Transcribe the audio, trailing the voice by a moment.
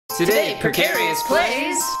Today, Precarious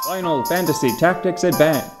plays Final Fantasy Tactics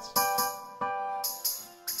Advance.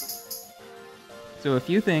 So a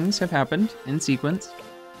few things have happened in sequence.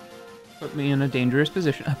 Put me in a dangerous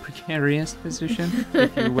position, a precarious position,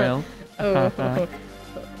 if you will.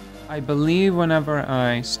 I believe whenever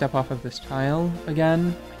I step off of this tile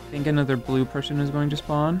again, I think another blue person is going to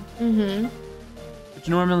spawn. Mm-hmm. Which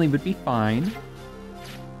normally would be fine.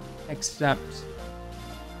 Except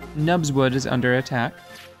Nubswood is under attack.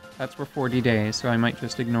 That's for 40 days, so I might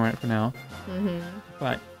just ignore it for now. Mm-hmm.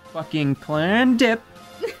 But fucking Clan Dip,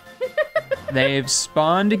 they've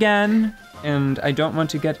spawned again, and I don't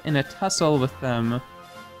want to get in a tussle with them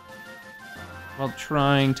while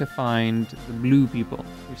trying to find the blue people,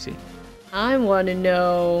 you see. I want to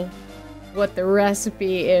know what the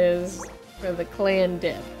recipe is for the clan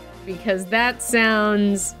dip, because that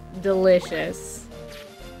sounds delicious.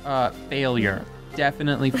 Failure.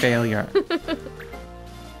 Definitely failure.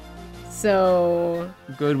 So...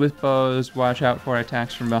 Good with bows, watch out for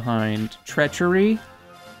attacks from behind. Treachery?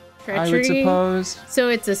 I would suppose. So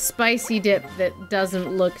it's a spicy dip that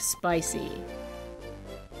doesn't look spicy.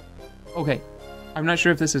 Okay, I'm not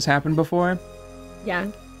sure if this has happened before.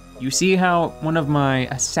 Yeah. You see how one of my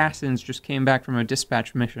assassins just came back from a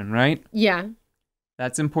dispatch mission, right? Yeah.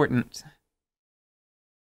 That's important.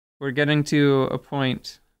 We're getting to a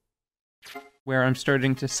point where I'm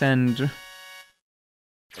starting to send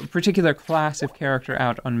a particular class of character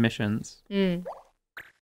out on missions. Mm.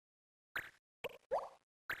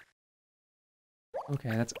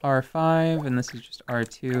 Okay, that's R5, and this is just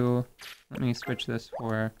R2. Let me switch this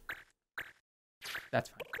for... That's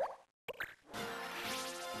fine.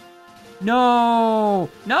 No!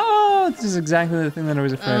 No! This is exactly the thing that I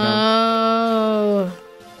was afraid of. Oh.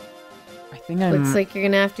 I think I'm... Looks like you're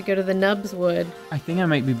gonna have to go to the Nubswood. I think I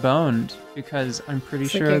might be boned, because I'm pretty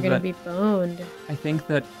Looks sure like you're gonna that... be boned. I think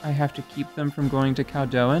that I have to keep them from going to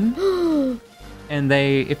Caldoan. And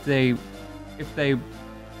if they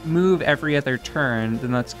move every other turn,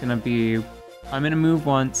 then that's gonna be... I'm gonna move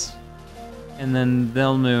once, and then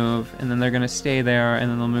they'll move, and then they're gonna stay there, and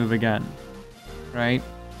then they'll move again. Right?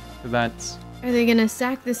 So that's... Are they gonna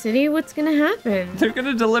sack the city? What's gonna happen? They're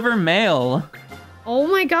gonna deliver mail! Oh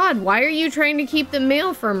my god, why are you trying to keep the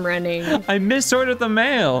mail from running? I misordered the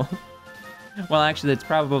mail! Well, actually, it's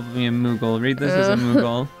probably a Moogle. Read this as a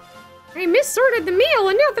Moogle. I misordered the mail,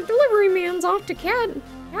 and now the delivery man's off to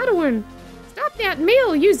Cadouin. Stop that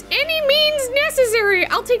mail! Use any means necessary!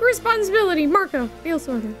 I'll take responsibility. Marco, mail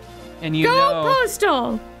sorter. And you Go know...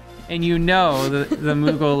 postal! And you know the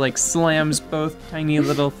Moogle, like, slams both tiny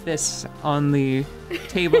little fists on the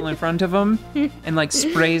table in front of him and, like,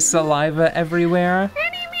 sprays saliva everywhere.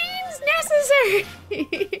 Any means necessary!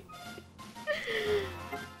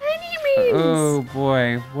 Any means! Oh,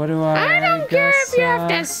 boy. What do I don't care if you have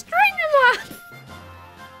to string him up!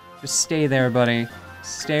 Just stay there, buddy.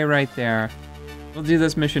 Stay right there. We'll do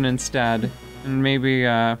this mission instead. And maybe,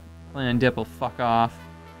 Clan Dip will fuck off.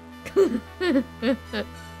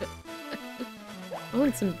 I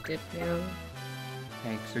want some dip now.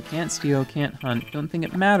 Okay, so can't steal, can't hunt. Don't think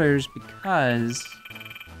it matters because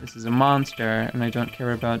this is a monster and I don't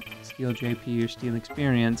care about steal JP or steal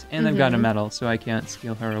experience. And I've got a medal, so I can't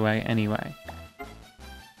steal her away anyway.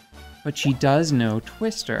 But she does know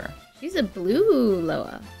Twister. She's a blue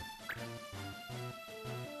Loa.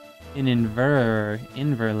 An inver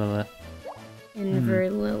Lilith. Inver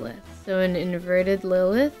Lilith. So an inverted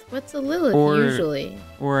Lilith? What's a Lilith usually?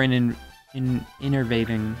 Or an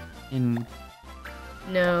innervating,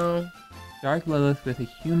 No. Dark Lilith with a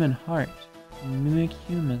human heart. Mimic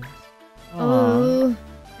humans. Aww. Oh,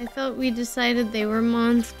 I thought we decided they were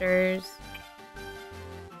monsters.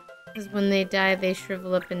 Because when they die, they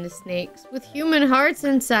shrivel up into snakes with human hearts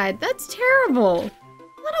inside. That's terrible.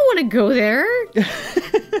 I don't want to go there.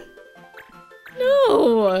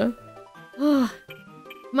 No. Oh,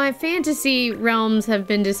 my fantasy realms have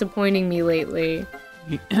been disappointing me lately.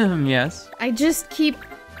 Yes. I just keep...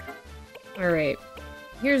 Alright.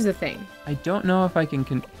 Here's the thing. I don't know if I can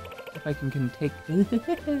take...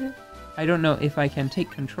 I don't know if I can take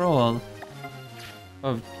control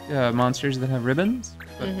of monsters that have ribbons,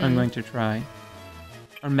 but I'm going to try.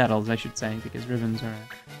 Or medals, I should say, because ribbons are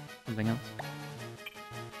something else.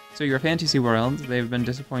 So your fantasy worlds, they've been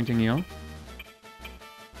disappointing you.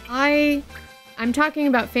 I'm talking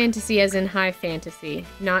about fantasy as in high fantasy,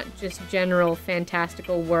 not just general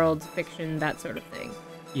fantastical worlds, fiction, that sort of thing.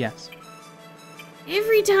 Yes.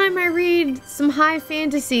 Every time I read some high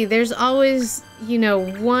fantasy, there's always, you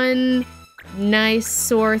know, one nice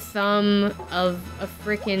sore thumb of a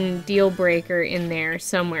frickin' deal breaker in there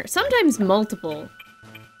somewhere. Sometimes multiple.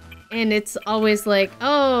 And it's always like,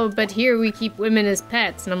 oh, but here we keep women as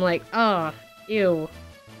pets. And I'm like, oh, ew.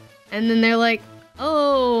 And then they're like,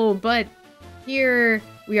 oh, but here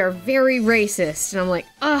we are very racist. And I'm like,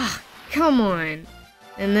 oh, come on.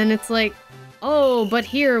 And then it's like, oh, but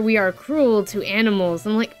here we are cruel to animals.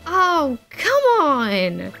 I'm like, oh, come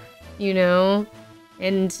on. You know?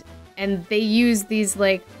 And they use these,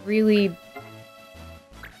 like, really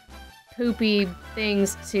poopy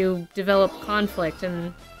things to develop conflict.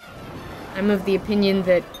 And I'm of the opinion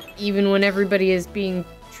that even when everybody is being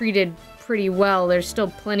treated pretty well, there's still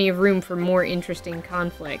plenty of room for more interesting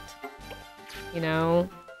conflict. You know?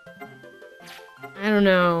 I don't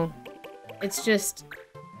know. It's just...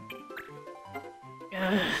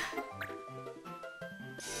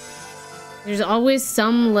 There's always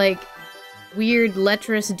some, like, weird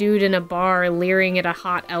lecherous dude in a bar leering at a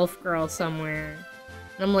hot elf girl somewhere.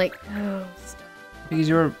 And I'm like, oh, stop. Because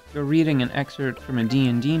you're reading an excerpt from a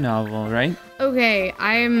D&D novel, right? Okay,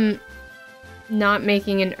 I'm not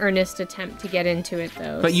making an earnest attempt to get into it,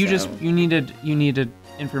 though. But you so. you needed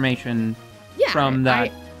information from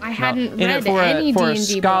that. I hadn't read any D&D for a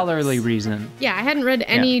scholarly books. reason. Yeah, I hadn't read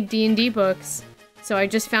any D&D books, so I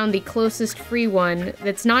just found the closest free one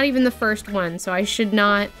that's not even the first one, so I should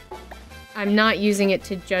not... I'm not using it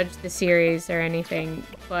to judge the series or anything,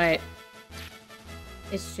 but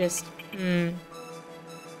it's just...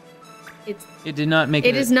 It did not make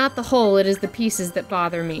it is not the whole, it is the pieces that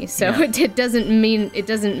bother me. So it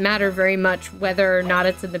doesn't matter very much whether or not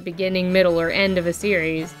it's at the beginning, middle, or end of a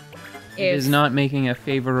series. It is not making a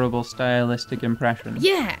favorable stylistic impression.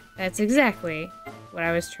 Yeah, that's exactly what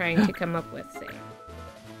I was trying to come up with. Saying.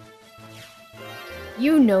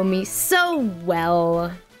 You know me so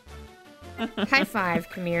well. High five,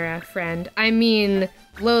 Chimera, friend. I mean,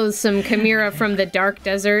 loathsome Chimera from the dark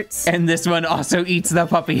deserts. And this one also eats the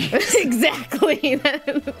puppy. Exactly.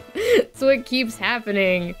 That's what keeps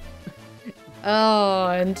happening. Oh,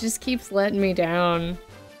 and just keeps letting me down.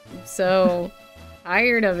 I'm so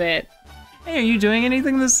tired of it. Hey, are you doing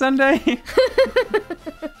anything this Sunday?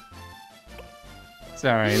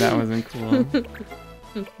 Sorry, that wasn't cool.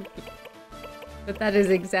 But that is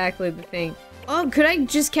exactly the thing. Oh, could I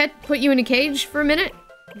just put you in a cage for a minute?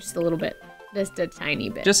 Just a little bit. Just a tiny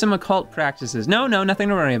bit. Just some occult practices. No, nothing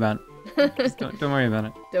to worry about. Just don't worry about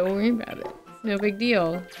it. Don't worry about it. It's no big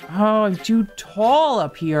deal. Oh, I'm too tall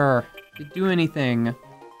up here to do anything.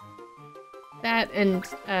 That and,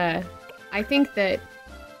 I think that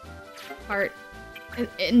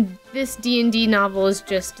and this D&D novel is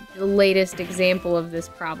just the latest example of this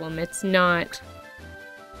problem. It's not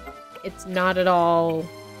at all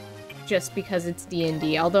just because it's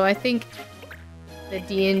D&D. Although I think the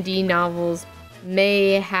D&D novels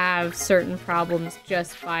may have certain problems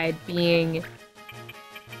just by being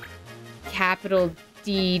capital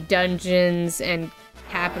D dungeons and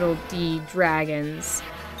capital D dragons.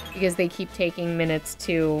 Because they keep taking minutes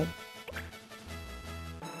to,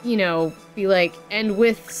 you know, be like, and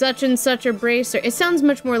with such and such a bracer. It sounds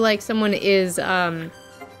much more like someone is,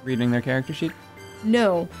 reading their character sheet?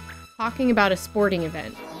 No. Talking about a sporting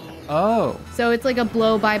event. Oh. So it's like a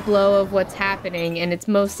blow-by-blow of what's happening, and it's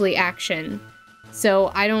mostly action.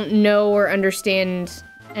 So I don't know or understand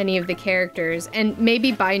any of the characters. And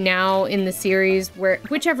maybe by now in the series,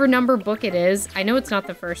 whichever number book it is, I know it's not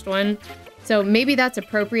the first one, so maybe that's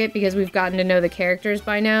appropriate because we've gotten to know the characters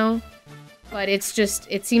by now. But it's just,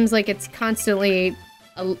 it seems like it's constantly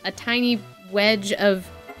a tiny wedge of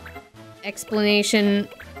explanation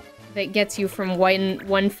that gets you from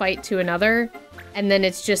one fight to another, and then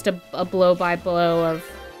it's just a blow-by-blow of,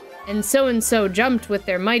 and so-and-so jumped with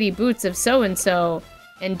their mighty boots of so-and-so,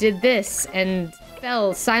 and did this, and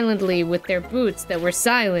fell silently with their boots that were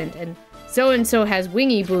silent, and so-and-so has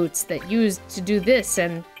wingy boots that used to do this,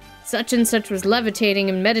 and such was levitating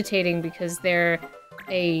and meditating because they're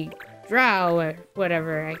a drow or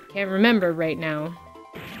whatever. I can't remember right now.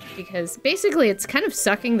 Because basically it's kind of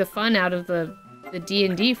sucking the fun out of the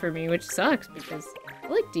D&D for me, which sucks because I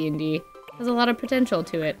like D&D. There's a lot of potential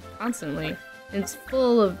to it, constantly. And it's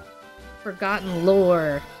full of forgotten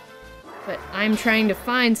lore. But I'm trying to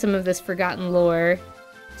find some of this forgotten lore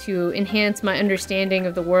to enhance my understanding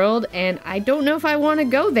of the world, and I don't know if I want to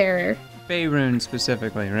go there. Faerun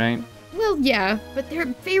specifically, right? Well, yeah, but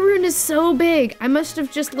Faerun is so big. I must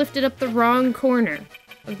have just lifted up the wrong corner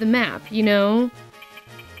of the map, you know?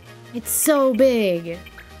 It's so big.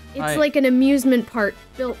 It's like an amusement park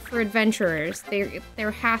built for adventurers.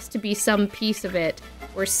 There has to be some piece of it,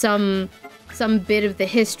 or some bit of the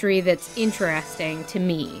history that's interesting to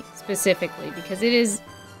me, specifically, because it is,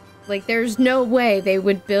 like, there's no way they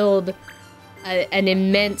would build an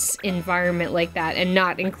immense environment like that and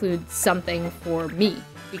not include something for me,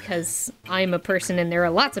 because I'm a person and there are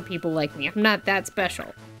lots of people like me. I'm not that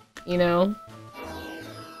special, you know?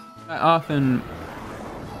 I often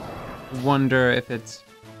wonder if it's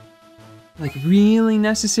like really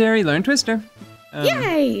necessary. Learn Twister.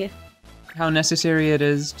 Yay! How necessary it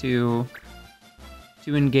is to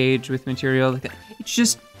engage with material like that. It's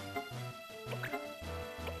just,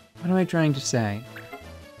 what am I trying to say?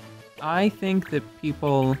 I think that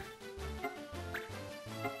people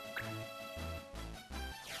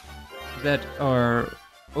that are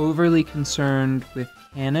overly concerned with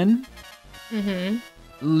canon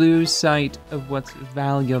lose sight of what's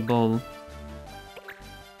valuable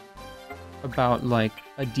about like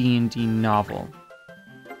a D&D novel.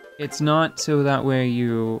 It's not so that way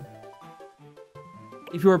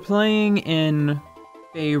if you're playing in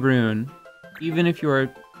Faerun, even if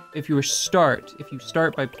you start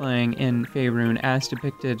by playing in Faerun as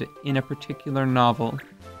depicted in a particular novel,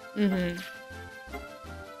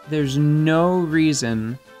 there's no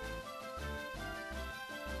reason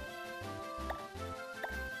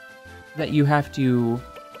that you have to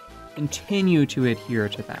continue to adhere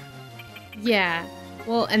to that. Yeah,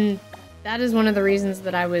 well, and that is one of the reasons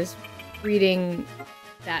that I was reading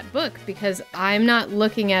that book, because I'm not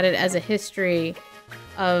looking at it as a history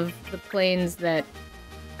of the planes that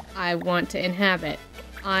I want to inhabit.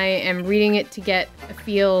 I am reading it to get a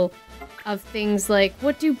feel of things like,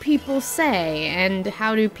 what do people say and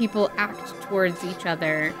how do people act towards each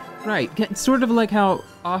other? Right, it's sort of like how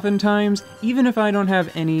oftentimes, even if I don't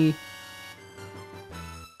have any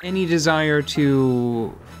desire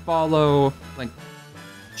to follow like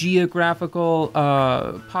geographical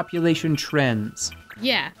population trends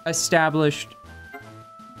established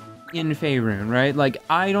in Faerun, right? Like,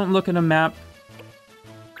 I don't look at a map,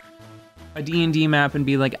 a D&D map, and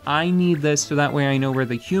be like, I need this so that way I know where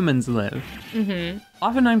the humans live.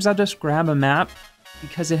 Oftentimes I'll just grab a map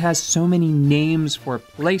because it has so many names for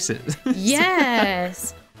places.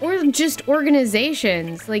 Yes! Or just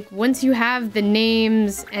organizations. Like, once you have the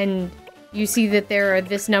names and you see that there are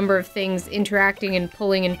this number of things interacting and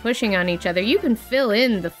pulling and pushing on each other, you can fill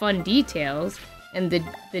in the fun details and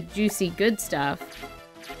the juicy good stuff.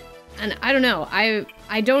 And I don't know,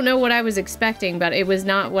 I don't know what I was expecting, but it was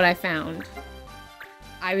not what I found.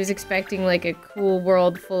 I was expecting like a cool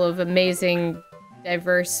world full of amazing,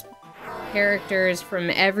 diverse characters from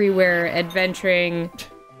everywhere adventuring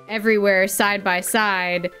everywhere side by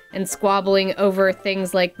side and squabbling over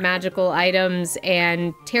things like magical items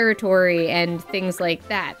and territory and things like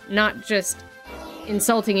that. Not just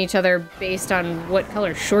insulting each other based on what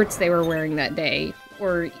color shorts they were wearing that day,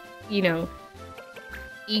 or, you know,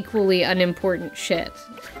 equally unimportant shit,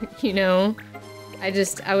 you know? I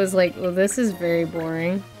was like, well, this is very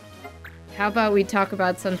boring. How about we talk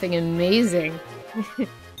about something amazing?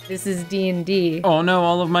 This is D&D. Oh no,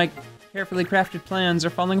 all of my carefully crafted plans are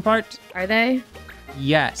falling apart. Are they?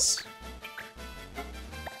 Yes.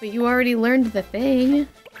 But you already learned the thing.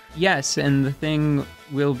 Yes, and the thing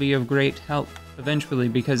will be of great help eventually,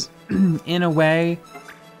 because in a way,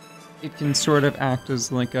 it can sort of act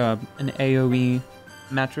as like an AoE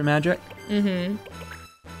Matra magic.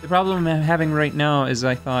 The problem I'm having right now is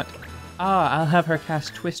I thought, I'll have her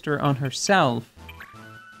cast Twister on herself,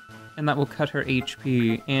 and that will cut her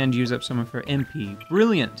HP and use up some of her MP.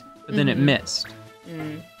 Brilliant! But then it missed.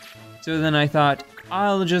 So then I thought,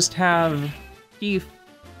 I'll just have Keith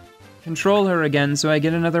control her again so I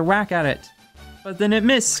get another whack at it. But then it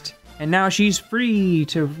missed, and now she's free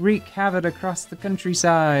to wreak havoc across the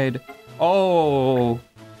countryside. Oh,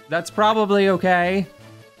 that's probably okay.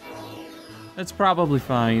 That's probably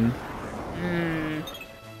fine.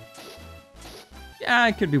 Yeah,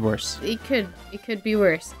 it could be worse. It could be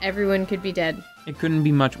worse. Everyone could be dead. It couldn't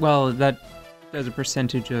be much. Well, that does a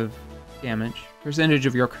percentage of damage. Percentage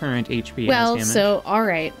of your current HP well, has damage. so,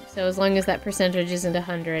 alright. So as long as that percentage isn't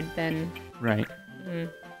 100, then... Right.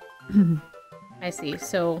 I see.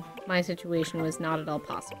 So my situation was not at all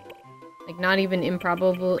possible. Like, not even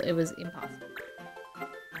improbable, it was impossible.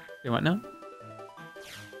 Okay, what now?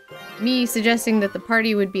 Me suggesting that the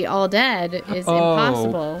party would be all dead is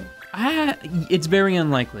impossible. It's very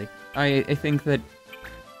unlikely. I think that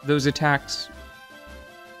those attacks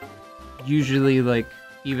usually, like,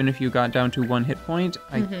 even if you got down to 1 hit point,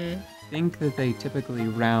 I think that they typically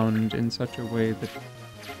round in such a way that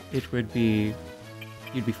it would be...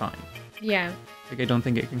 you'd be fine. Yeah. Like, I don't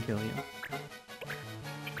think it can kill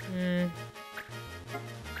you.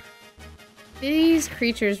 These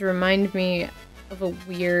creatures remind me of a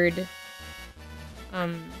weird,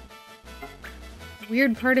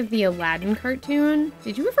 weird part of the Aladdin cartoon.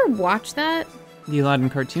 Did you ever watch that? The Aladdin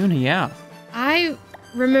cartoon, yeah. I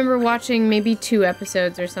remember watching maybe 2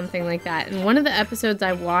 episodes or something like that. And one of the episodes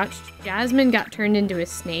I watched, Jasmine got turned into a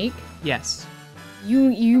snake. Yes. You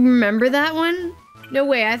remember that one? No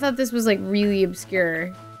way, I thought this was like really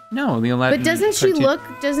obscure. No, the Aladdin But doesn't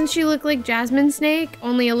cartoon... she look like Jasmine Snake?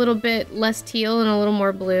 Only a little bit less teal and a little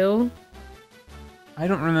more blue. I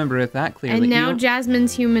don't remember it that clearly. And now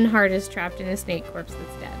Jasmine's human heart is trapped in a snake corpse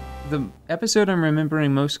that's dead. The episode I'm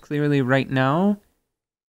remembering most clearly right now,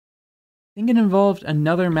 I think it involved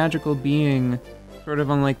another magical being, sort of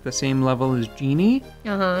on like the same level as Genie.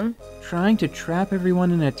 Uh-huh. Trying to trap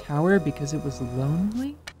everyone in a tower because it was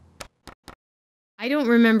lonely? I don't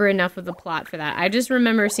remember enough of the plot for that. I just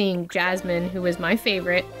remember seeing Jasmine, who was my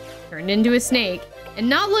favorite, turned into a snake, and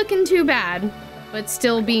not looking too bad, but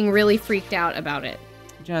still being really freaked out about it.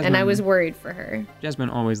 Jasmine, and I was worried for her.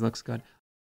 Jasmine always looks good.